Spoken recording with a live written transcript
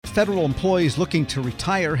federal employees looking to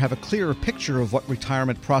retire have a clearer picture of what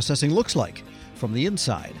retirement processing looks like from the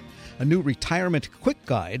inside. A new retirement quick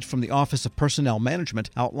guide from the Office of Personnel Management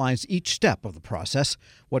outlines each step of the process,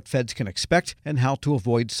 what feds can expect, and how to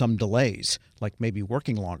avoid some delays, like maybe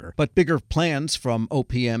working longer. But bigger plans from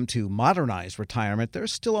OPM to modernize retirement, they're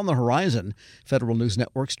still on the horizon. Federal News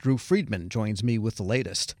Network's Drew Friedman joins me with the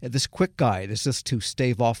latest. This quick guide, is this to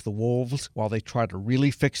stave off the wolves while they try to really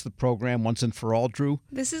fix the program once and for all, Drew?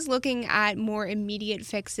 This is looking at more immediate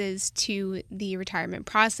fixes to the retirement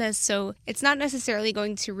process, so it's not necessarily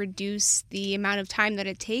going to reduce the amount of time that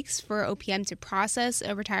it takes for OPM to process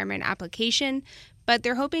a retirement application, but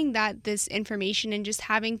they're hoping that this information and just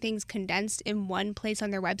having things condensed in one place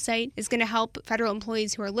on their website is going to help federal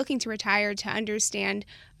employees who are looking to retire to understand,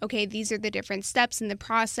 okay, these are the different steps in the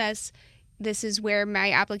process. This is where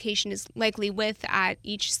my application is likely with at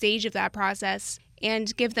each stage of that process,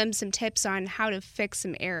 and give them some tips on how to fix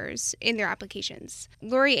some errors in their applications.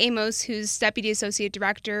 Lori Amos, who's Deputy Associate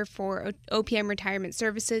Director for OPM Retirement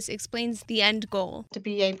Services, explains the end goal. To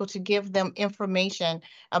be able to give them information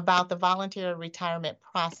about the voluntary retirement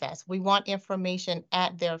process. We want information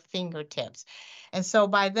at their fingertips. And so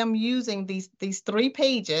by them using these 3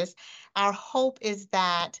 pages, our hope is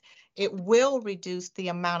that it will reduce the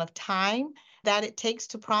amount of time that it takes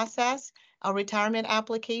to process a retirement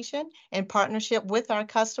application in partnership with our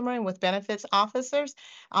customer and with benefits officers,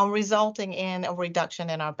 resulting in a reduction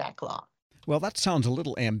in our backlog. Well, that sounds a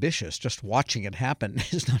little ambitious. Just watching it happen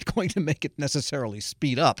is not going to make it necessarily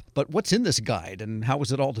speed up. But what's in this guide and how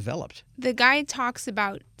was it all developed? The guide talks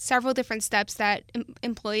about several different steps that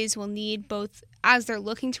employees will need both as they're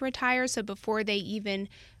looking to retire, so before they even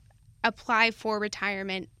apply for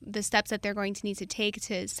retirement, the steps that they're going to need to take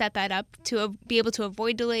to set that up to be able to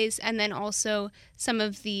avoid delays, and then also some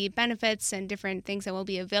of the benefits and different things that will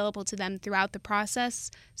be available to them throughout the process.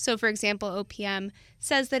 So, for example, OPM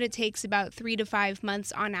says that it takes about 3 to 5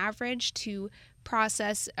 months on average to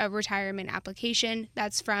process a retirement application.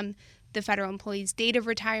 That's from the federal employee's date of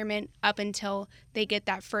retirement up until they get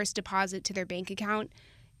that first deposit to their bank account.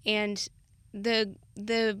 And the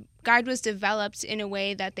guide was developed in a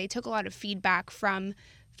way that they took a lot of feedback from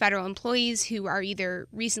federal employees who are either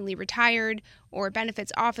recently retired or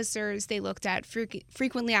benefits officers. They looked at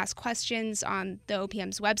frequently asked questions on the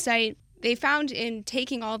OPM's website. They found in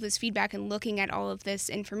taking all of this feedback and looking at all of this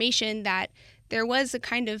information that there was a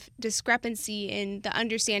kind of discrepancy in the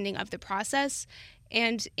understanding of the process.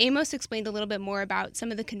 And Amos explained a little bit more about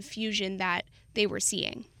some of the confusion that they were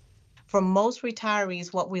seeing. For most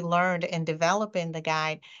retirees, what we learned in developing the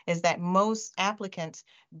guide is that most applicants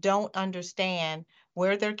don't understand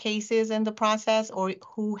where their case is in the process or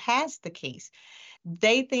who has the case.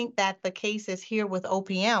 They think that the case is here with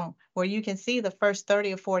OPM, where you can see the first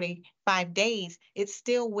 30 or 45 days, it's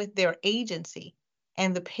still with their agency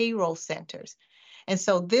and the payroll centers. And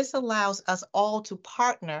so this allows us all to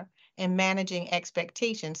partner in managing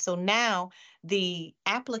expectations. So now the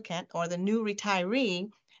applicant or the new retiree,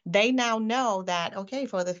 they now know that, okay,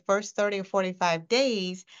 for the first 30 or 45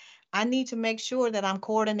 days, I need to make sure that I'm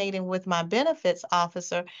coordinating with my benefits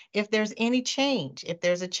officer if there's any change, if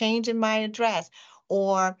there's a change in my address,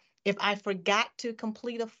 or if I forgot to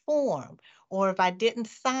complete a form, or if I didn't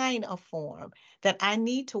sign a form, that I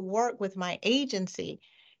need to work with my agency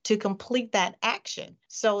to complete that action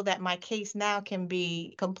so that my case now can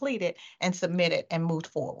be completed and submitted and moved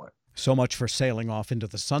forward. So much for sailing off into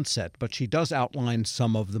the sunset, but she does outline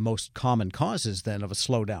some of the most common causes, then, of a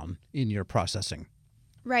slowdown in your processing.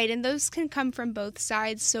 Right, and those can come from both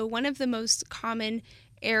sides. So one of the most common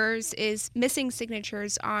errors is missing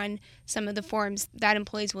signatures on some of the forms that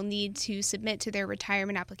employees will need to submit to their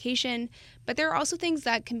retirement application. But there are also things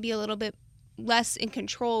that can be a little bit less in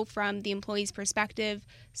control from the employee's perspective.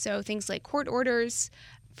 So things like court orders,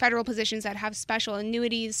 federal positions that have special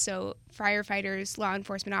annuities, so firefighters, law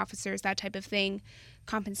enforcement officers, that type of thing,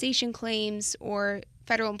 compensation claims, or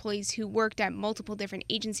federal employees who worked at multiple different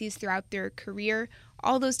agencies throughout their career.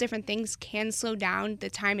 All those different things can slow down the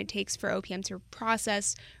time it takes for OPM to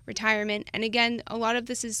process retirement. And again, a lot of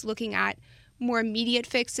this is looking at more immediate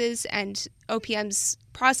fixes, and OPM's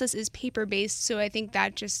process is paper-based, so I think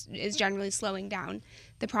that just is generally slowing down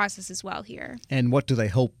the process as well here. And what do they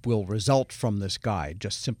hope will result from this guide?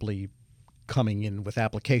 Just simply coming in with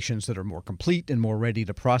applications that are more complete and more ready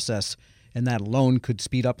to process, and that alone could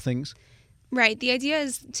speed up things? Right. The idea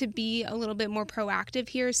is to be a little bit more proactive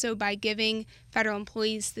here. So by giving federal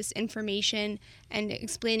employees this information and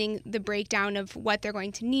explaining the breakdown of what they're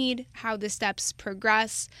going to need, how the steps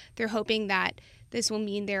progress, they're hoping that this will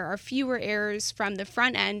mean there are fewer errors from the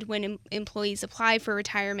front end when employees apply for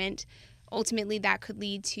retirement. ultimately that could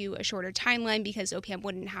lead to a shorter timeline because OPM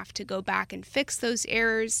wouldn't have to go back and fix those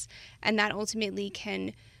errors, and that ultimately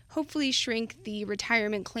can hopefully shrink the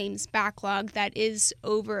retirement claims backlog that is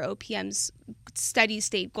over OPM's steady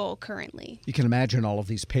state goal currently. You can imagine all of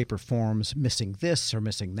these paper forms missing this or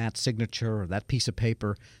missing that signature or that piece of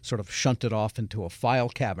paper, sort of shunted off into a file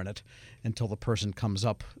cabinet until the person comes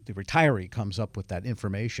up, the retiree comes up with that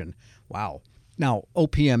information. Wow. Now,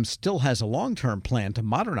 OPM still has a long-term plan to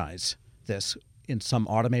modernize this in some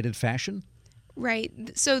automated fashion? Right.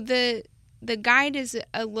 So the guide is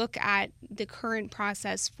a look at the current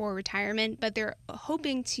process for retirement, but they're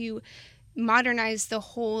hoping to modernize the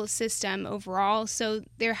whole system overall. So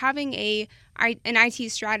they're having an IT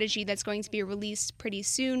strategy that's going to be released pretty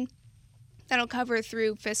soon that'll cover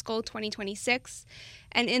through fiscal 2026.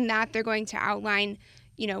 And in that, they're going to outline,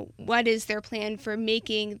 what is their plan for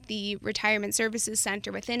making the Retirement Services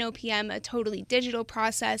Center within OPM a totally digital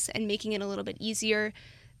process and making it a little bit easier.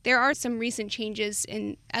 There are some recent changes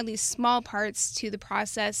in at least small parts to the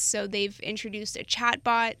process. So they've introduced a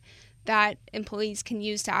chatbot that employees can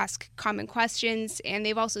use to ask common questions, and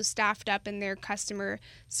they've also staffed up in their customer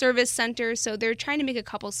service center. So they're trying to make a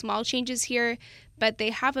couple small changes here, but they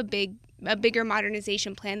have a bigger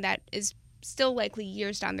modernization plan that is still likely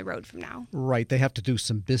years down the road from now. Right. They have to do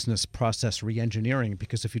some business process reengineering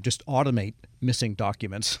because if you just automate missing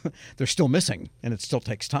documents, they're still missing, and it still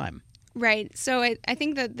takes time. Right. So I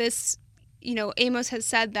think that this, Amos has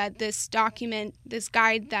said that this document, this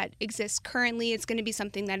guide that exists currently, it's going to be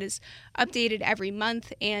something that is updated every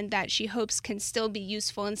month and that she hopes can still be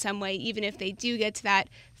useful in some way, even if they do get to that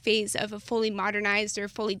phase of a fully modernized or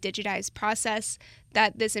fully digitized process,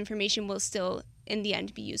 that this information will still in the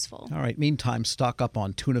end be useful. All right. Meantime, stock up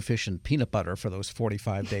on tuna fish and peanut butter for those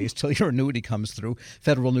 45 days till your annuity comes through.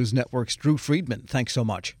 Federal News Network's Drew Friedman, thanks so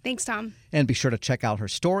much. Thanks, Tom. And be sure to check out her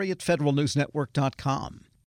story at federalnewsnetwork.com.